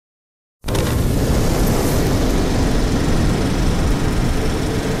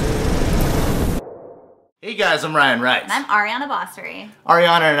Hey guys, I'm Ryan Wright. And I'm Ariana Basseri.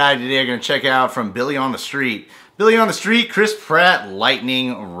 Ariana and I today are going to check out from Billy on the Street. Billy on the Street, Chris Pratt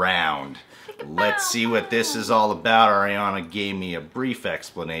lightning round. Let's see what this is all about. Ariana gave me a brief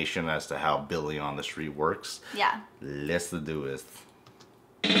explanation as to how Billy on the Street works. Yeah. Let's do it.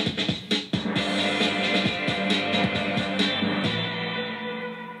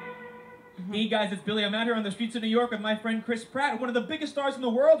 Hey guys, it's Billy. I'm out here on the streets of New York with my friend Chris Pratt, one of the biggest stars in the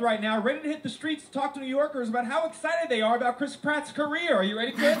world right now, ready to hit the streets to talk to New Yorkers about how excited they are about Chris Pratt's career. Are you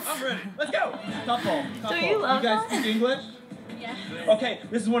ready, Chris? I'm ready. Let's go. Couple. Do you love guys that? speak English? Yeah. Okay,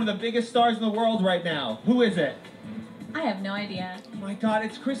 this is one of the biggest stars in the world right now. Who is it? I have no idea. Oh my God,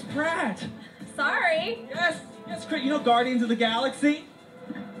 it's Chris Pratt. Sorry. Yes, Chris. You know Guardians of the Galaxy?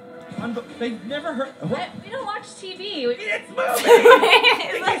 They've never heard. What? We don't watch TV. It's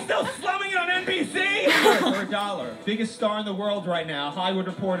moving! He's still slumming it on NBC! For $1. Biggest star in the world right now, Hollywood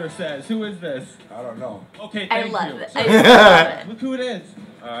Reporter says. Who is this? I don't know. Okay, I thank love you. it. I love it. Look who it is.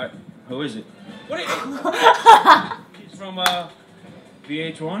 Who is it? What are you... He's from,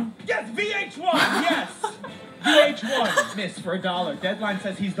 VH1? Yes, VH1! Yes! VH1. Miss, for $1. Deadline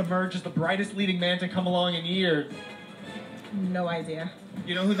says he's emerged as the brightest leading man to come along in years. No idea.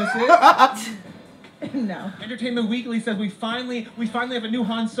 You know who this is? No. Entertainment Weekly says we finally have a new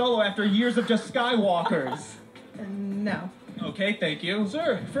Han Solo after years of just Skywalkers. No. Okay, thank you.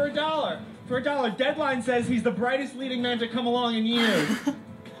 Sir, for $1. For $1. Deadline says he's the brightest leading man to come along in years.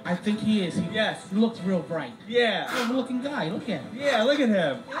 I think he is. Yes. He looks real bright. Yeah. Good-looking guy. Look at him. Yeah, look at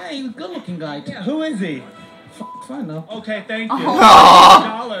him. Yeah, he's a good-looking guy. Too. Yeah, who is he? Fine though. Okay, thank you.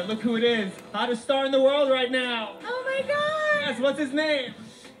 Aw. $1. Look who it is. Hottest star in the world right now. Oh my God. Yes, what's his name?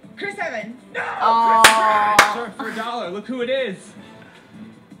 Chris Evans. No! Aw. Chris Pratt. Sir, for $1. Look who it is.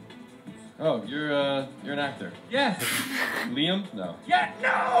 Oh, you're an actor. Yes. Liam? No. Yeah,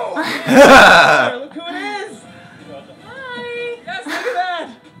 no! Sir, look who it is. Hi. Yes, look at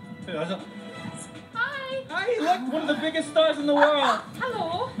that. Hi. Hi, look, one of the biggest stars in the world.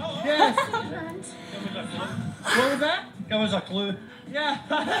 Hello. Yes. Cleveland. What was that? That was a clue. Yeah.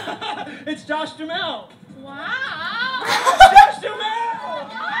 It's Josh Duhamel. Wow. Josh Duhamel!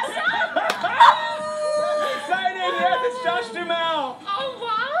 Awesome. Exciting! Yes, it's Josh Duhamel. Oh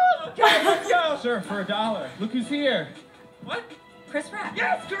wow. Okay, let's go. Sir, for $1. Look who's here. What? Chris Pratt.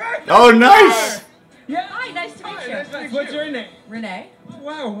 Yes, correct. Oh, nice! Yeah. Hi, nice to meet Hi, you. nice to meet you. What's your name? Renee. Oh,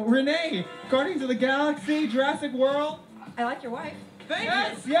 wow, Renee. Guardians of the Galaxy, Jurassic World. I like your wife. Thank you.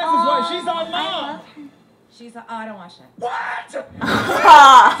 Yes, his wife. She's our mom. She's. Oh, I don't watch that. What?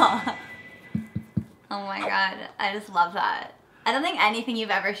 Oh my God. I just love that. I don't think anything you've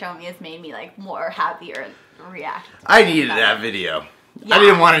ever shown me has made me like more happy or react. I needed that video. Yeah. I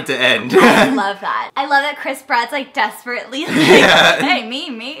didn't want it to end. I love that. I love that Chris Pratt's like desperately like, Yeah. hey,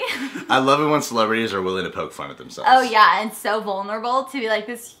 me. I love it when celebrities are willing to poke fun at themselves. Oh yeah, and so vulnerable to be like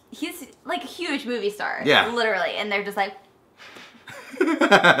this. He's like a huge movie star. Yeah. Literally. And they're just like,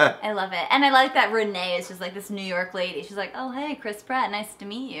 I love it. And I like that Renee is just like this New York lady. She's like, oh, hey, Chris Pratt, nice to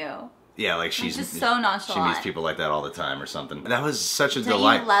meet you. Yeah, like she's just so nonchalant. She meets people like that all the time or something. That was such a Don't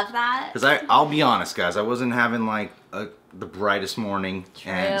delight. you love that? Because I'll be honest, guys, I wasn't having like the brightest morning,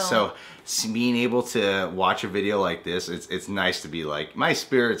 and True. so being able to watch a video like this, it's nice to be like, my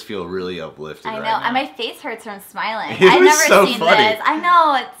spirits feel really uplifted. I know, right now. and my face hurts from smiling. It I've was never so seen funny. this. I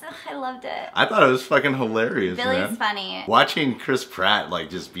know, I loved it. I thought it was fucking hilarious, Billy's man. funny. Watching Chris Pratt like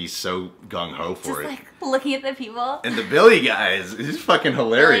just be so gung ho for Just it, like looking at the people. and the Billy guy is fucking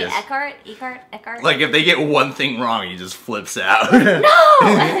hilarious. Billy Eckhart. Like if they get one thing wrong, he just flips out. No!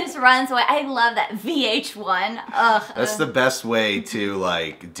 And just runs away. I love that VH1. Ugh. That's the best way to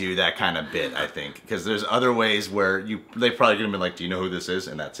like do that kind of bit, I think, because there's other ways where they probably could have been like, do you know who this is?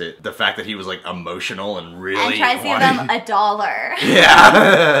 And that's it. The fact that he was like emotional and really And tries to give wanted- them $1.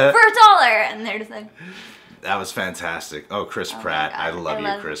 Yeah. For $1. And they're just like, That was fantastic. Oh, Chris oh my Pratt. God. I love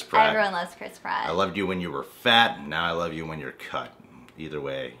you, Chris Pratt. Everyone loves Chris Pratt. I loved you when you were fat. Now I love you when you're cut. Either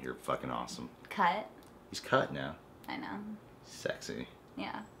way, you're fucking awesome. Cut. He's cut now. I know. Sexy.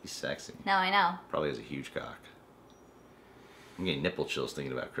 Yeah. He's sexy. No, I know. Probably has a huge cock. I'm getting nipple chills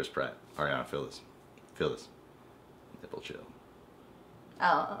thinking about Chris Pratt. Ariana, feel this. Feel this. Nipple chill.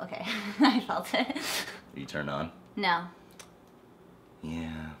 Oh, okay. I felt it. Are you turned on? No.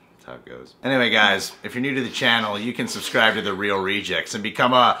 Yeah, that's how it goes. Anyway, guys, if you're new to the channel, you can subscribe to The Real Rejects and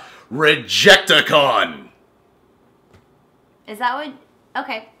become a Rejecticon. Is that what?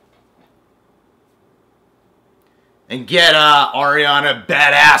 Okay. And get Ariana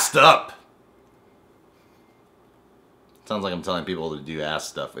badassed up. That's Sounds like I'm telling people to do ass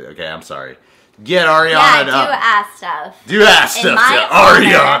stuff. Okay, I'm sorry. Get Ariana Yeah, do up. ass stuff. Do ass In stuff my to honor.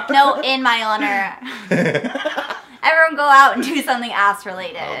 Ariana. No, in my honor. Everyone go out and do something ass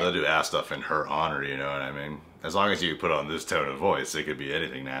related. Oh, they'll do ass stuff in her honor, you know what I mean? As long as you put on this tone of voice, it could be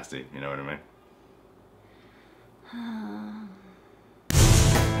anything nasty, you know what I mean?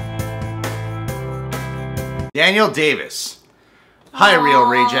 Daniel Davis. Hi, Real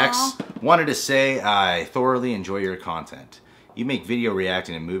Rejects. Wanted to say I thoroughly enjoy your content. You make video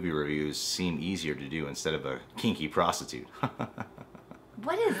reacting and movie reviews seem easier to do instead of a kinky prostitute.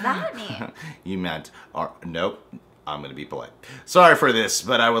 What does that mean? You meant, nope, I'm going to be polite. Sorry for this,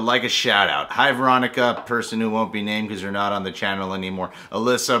 but I would like a shout out. Hi, Veronica, person who won't be named because you're not on the channel anymore.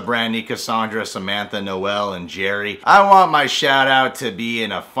 Alyssa, Brandy, Cassandra, Samantha, Noelle, and Jerry. I want my shout out to be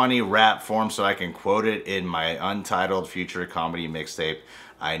in a funny rap form so I can quote it in my untitled future comedy mixtape.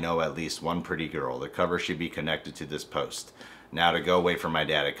 I know at least one pretty girl. The cover should be connected to this post. Now to go wait for my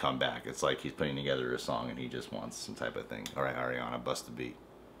dad to come back. It's like he's putting together a song and he just wants some type of thing. All right, Ariana, bust the beat.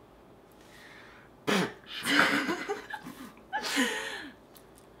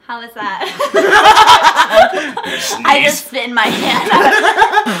 How was that? I just spit in my hand.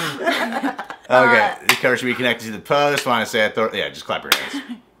 Okay, the cover should be connected to the post. Want to say it? Yeah, just clap your hands.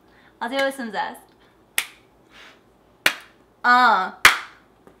 I'll do it with some zest.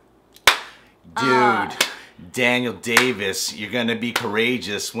 Dude, Daniel Davis, you're gonna be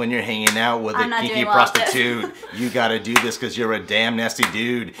courageous when you're hanging out with a kinky prostitute. You gotta do this because you're a damn nasty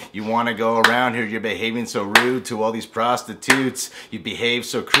dude. You wanna go around here, you're behaving so rude to all these prostitutes. You behave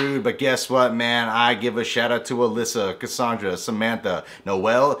so crude, but guess what, man? I give a shout out to Alyssa, Cassandra, Samantha,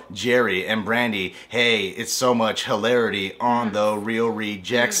 Noelle, Jerry, and Brandy. Hey, it's so much hilarity on the Real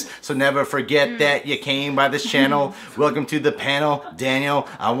Rejects. So never forget that you came by this channel. Welcome to the panel. Daniel,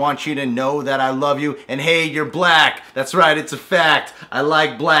 I want you to know that I love you. And hey, you're black. That's right, it's a fact. I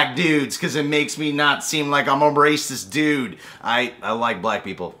like black dudes because it makes me not seem like I'm a racist dude. I like black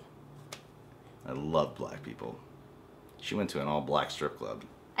people. I love black people. She went to an all-black strip club.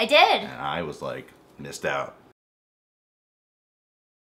 I did. And I was like, missed out.